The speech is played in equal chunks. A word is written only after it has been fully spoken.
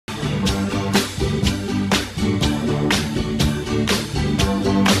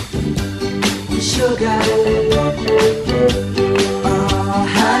sugar. Oh,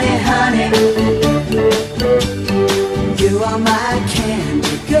 honey, honey, you are my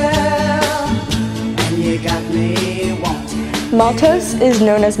candy girl, and you got me wanting. Maltose is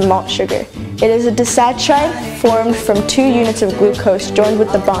known as malt sugar. It is a disaccharide formed from 2 units of glucose joined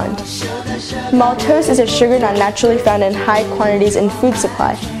with the bond. Maltose is a sugar not naturally found in high quantities in food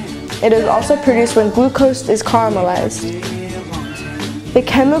supply. It is also produced when glucose is caramelized. The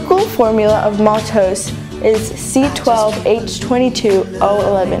chemical formula of maltose is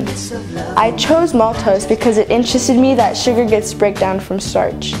C12H22O11. I chose maltose because it interested me that sugar gets breakdown from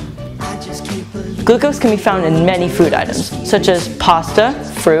starch. Glucose can be found in many food items, such as pasta,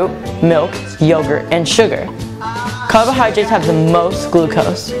 fruit, milk, yogurt, and sugar. Carbohydrates have the most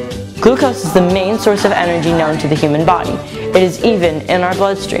glucose. Glucose is the main source of energy known to the human body. It is even in our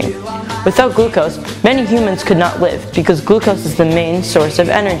bloodstream. Without glucose, many humans could not live because glucose is the main source of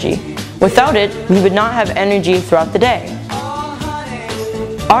energy. Without it, we would not have energy throughout the day.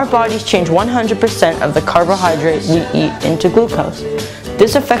 Our bodies change 100% of the carbohydrate we eat into glucose.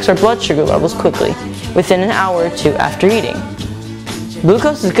 This affects our blood sugar levels quickly, within an hour or 2 after eating.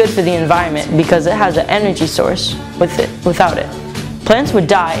 Glucose is good for the environment because it has an energy source. Without it, plants would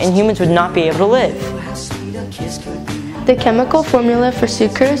die and humans would not be able to live. The chemical formula for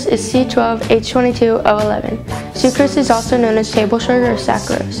sucrose is C12H22O11. Sucrose is also known as table sugar or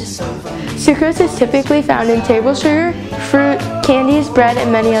saccharose. Sucrose is typically found in table sugar, fruit, candies, bread,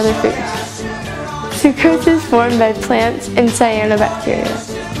 and many other foods. Sucrose is formed by plants and cyanobacteria.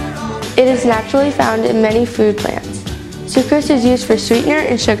 It is naturally found in many food plants. Sucrose is used for sweetener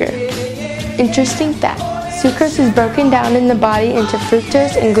and sugar. Interesting fact, sucrose is broken down in the body into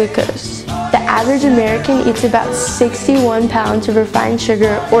fructose and glucose. The average American eats about 61 pounds of refined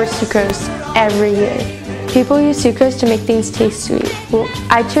sugar or sucrose every year. People use sucrose to make things taste sweet. Well,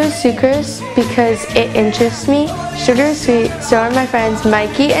 I chose sucrose because it interests me. Sugar is sweet, so are my friends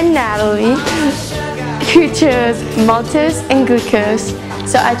Mikey and Natalie, who chose maltose and glucose.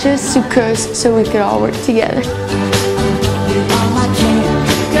 So I chose sucrose so we could all work together.